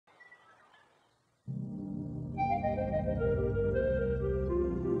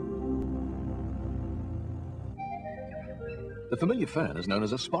The familiar fern is known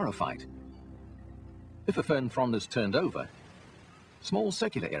as a sporophyte. If a fern frond is turned over, small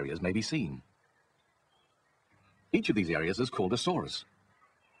circular areas may be seen. Each of these areas is called a sorus.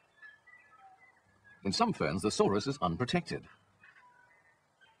 In some ferns, the sorus is unprotected.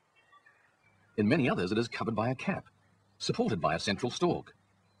 In many others, it is covered by a cap, supported by a central stalk.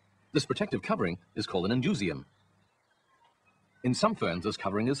 This protective covering is called an indusium. In some ferns, this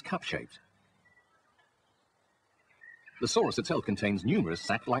covering is cup-shaped. The sorus itself contains numerous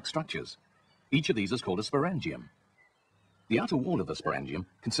sac-like structures. Each of these is called a sporangium. The outer wall of the sporangium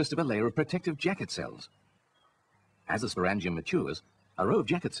consists of a layer of protective jacket cells. As the sporangium matures, a row of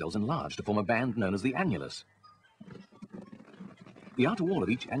jacket cells enlarge to form a band known as the annulus. The outer wall of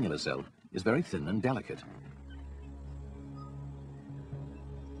each annular cell is very thin and delicate.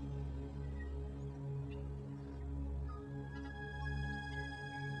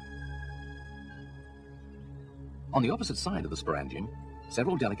 On the opposite side of the sporangium,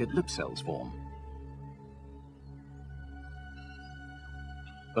 several delicate lip cells form.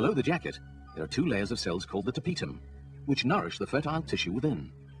 Below the jacket, there are two layers of cells called the tapetum, which nourish the fertile tissue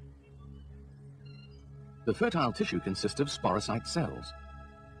within. The fertile tissue consists of sporocyte cells.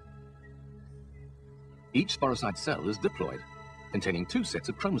 Each sporocyte cell is diploid, containing two sets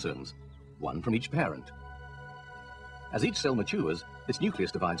of chromosomes, one from each parent. As each cell matures, its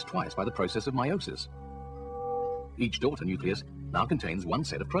nucleus divides twice by the process of meiosis. Each daughter nucleus now contains one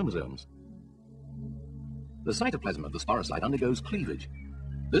set of chromosomes. The cytoplasm of the sporocyte undergoes cleavage.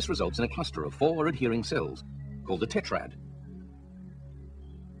 This results in a cluster of 4 adhering cells, called a tetrad.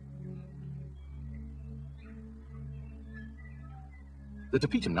 The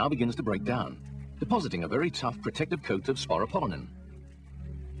tapetum now begins to break down, depositing a very tough protective coat of sporopollenin.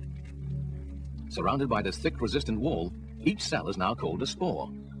 Surrounded by this thick resistant wall, each cell is now called a spore.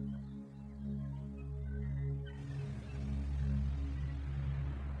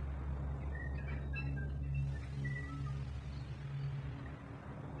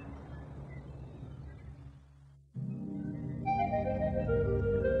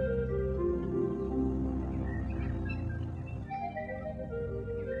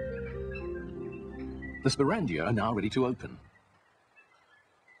 The sporangia are now ready to open.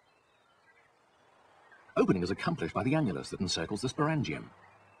 Opening is accomplished by the annulus that encircles the sporangium.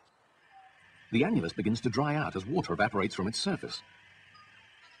 The annulus begins to dry out as water evaporates from its surface.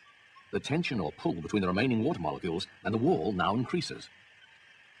 The tension or pull between the remaining water molecules and the wall now increases.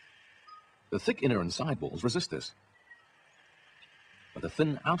 The thick inner and side walls resist this, but the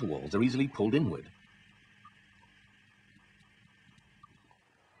thin outer walls are easily pulled inward.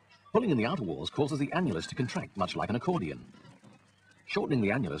 Pulling in the outer walls causes the annulus to contract much like an accordion. Shortening the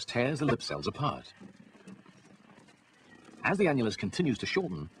annulus tears the lip cells apart. As the annulus continues to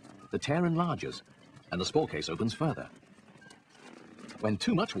shorten, the tear enlarges and the spore case opens further. When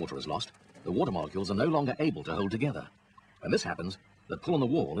too much water is lost, the water molecules are no longer able to hold together. When this happens, the pull on the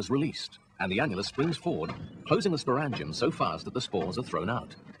wall is released and the annulus springs forward, closing the sporangium so fast that the spores are thrown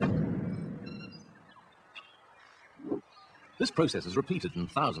out. This process is repeated in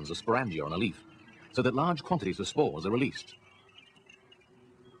thousands of sporangia on a leaf, so that large quantities of spores are released.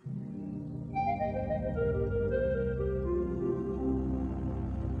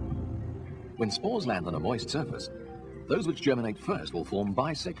 When spores land on a moist surface, those which germinate first will form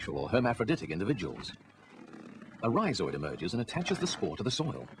bisexual or hermaphroditic individuals. A rhizoid emerges and attaches the spore to the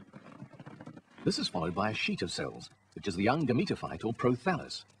soil. This is followed by a sheet of cells, which is the young gametophyte or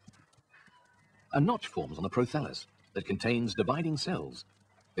prothallus. A notch forms on the prothallus that contains dividing cells.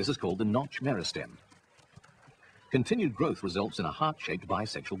 This is called the notch meristem. Continued growth results in a heart-shaped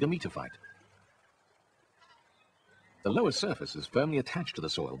bisexual gametophyte. The lower surface is firmly attached to the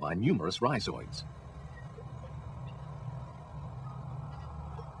soil by numerous rhizoids.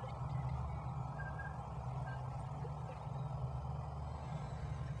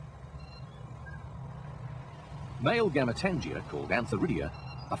 Male gametangia, called antheridia,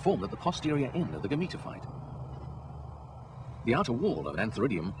 are formed at the posterior end of the gametophyte. The outer wall of an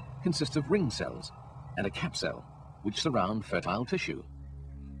antheridium consists of ring cells and a cap cell, which surround fertile tissue.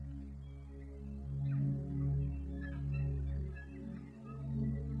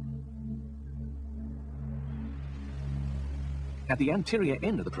 At the anterior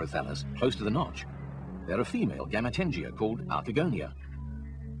end of the prothallus, close to the notch, there are female gametangia called archegonia.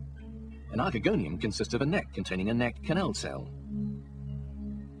 An archegonium consists of a neck containing a neck canal cell.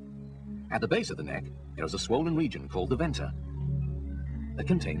 At the base of the neck, there is a swollen region called the venter that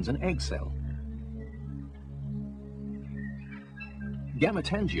contains an egg cell.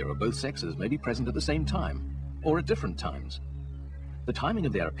 Gametangia of both sexes may be present at the same time or at different times. The timing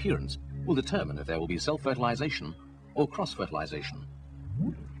of their appearance will determine if there will be self-fertilization or cross-fertilization.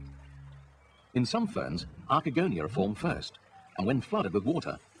 In some ferns, archegonia are formed first, and when flooded with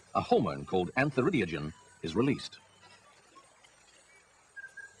water, a hormone called antheridiagen is released.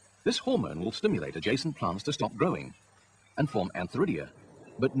 This hormone will stimulate adjacent plants to stop growing and form antheridia,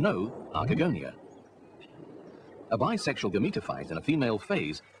 but no archegonia. A bisexual gametophyte in a female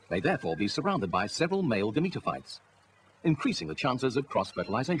phase may therefore be surrounded by several male gametophytes, increasing the chances of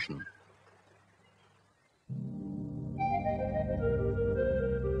cross-fertilization.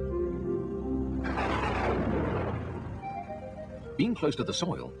 Being close to the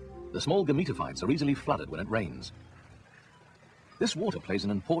soil, the small gametophytes are easily flooded when it rains. This water plays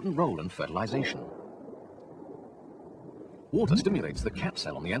an important role in fertilization. Water stimulates the cap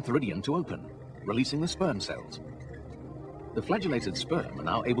cell on the antheridium to open, releasing the sperm cells. The flagellated sperm are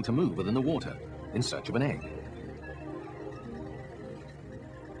now able to move within the water in search of an egg.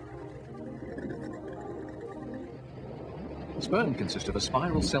 Sperm consists of a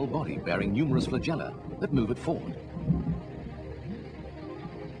spiral cell body bearing numerous flagella that move it forward.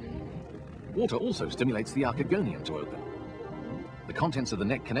 Water also stimulates the archegonium to open. The contents of the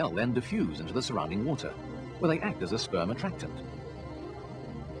neck canal then diffuse into the surrounding water, where they act as a sperm attractant.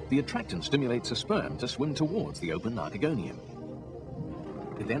 The attractant stimulates a sperm to swim towards the open archegonium.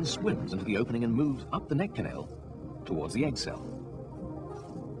 It then swims into the opening and moves up the neck canal towards the egg cell.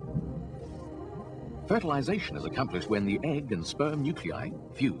 Fertilization is accomplished when the egg and sperm nuclei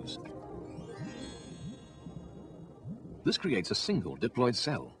fuse. This creates a single diploid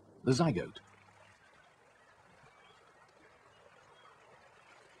cell, the zygote.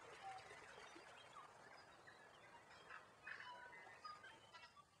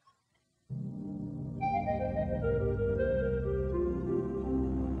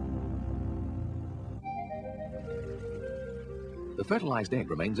 The fertilized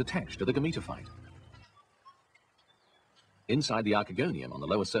egg remains attached to the gametophyte. Inside the archegonium on the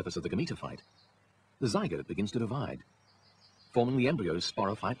lower surface of the gametophyte, the zygote begins to divide, forming the embryo's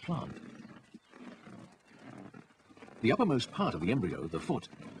sporophyte plant. The uppermost part of the embryo, the foot,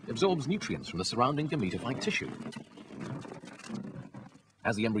 absorbs nutrients from the surrounding gametophyte tissue.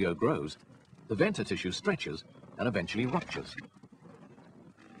 As the embryo grows, the venter tissue stretches and eventually ruptures.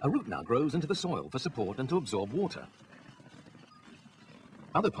 A root now grows into the soil for support and to absorb water.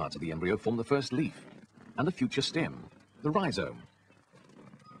 Other parts of the embryo form the first leaf and the future stem, the rhizome.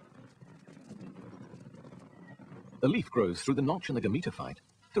 The leaf grows through the notch in the gametophyte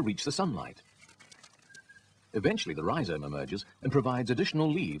to reach the sunlight. Eventually, the rhizome emerges and provides additional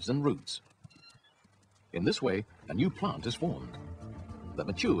leaves and roots. In this way, a new plant is formed that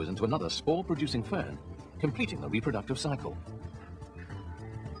matures into another spore-producing fern, completing the reproductive cycle.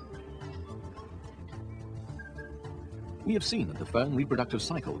 We have seen that the fern reproductive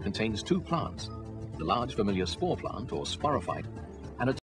cycle contains two plants, the large familiar spore plant or sporophyte, and a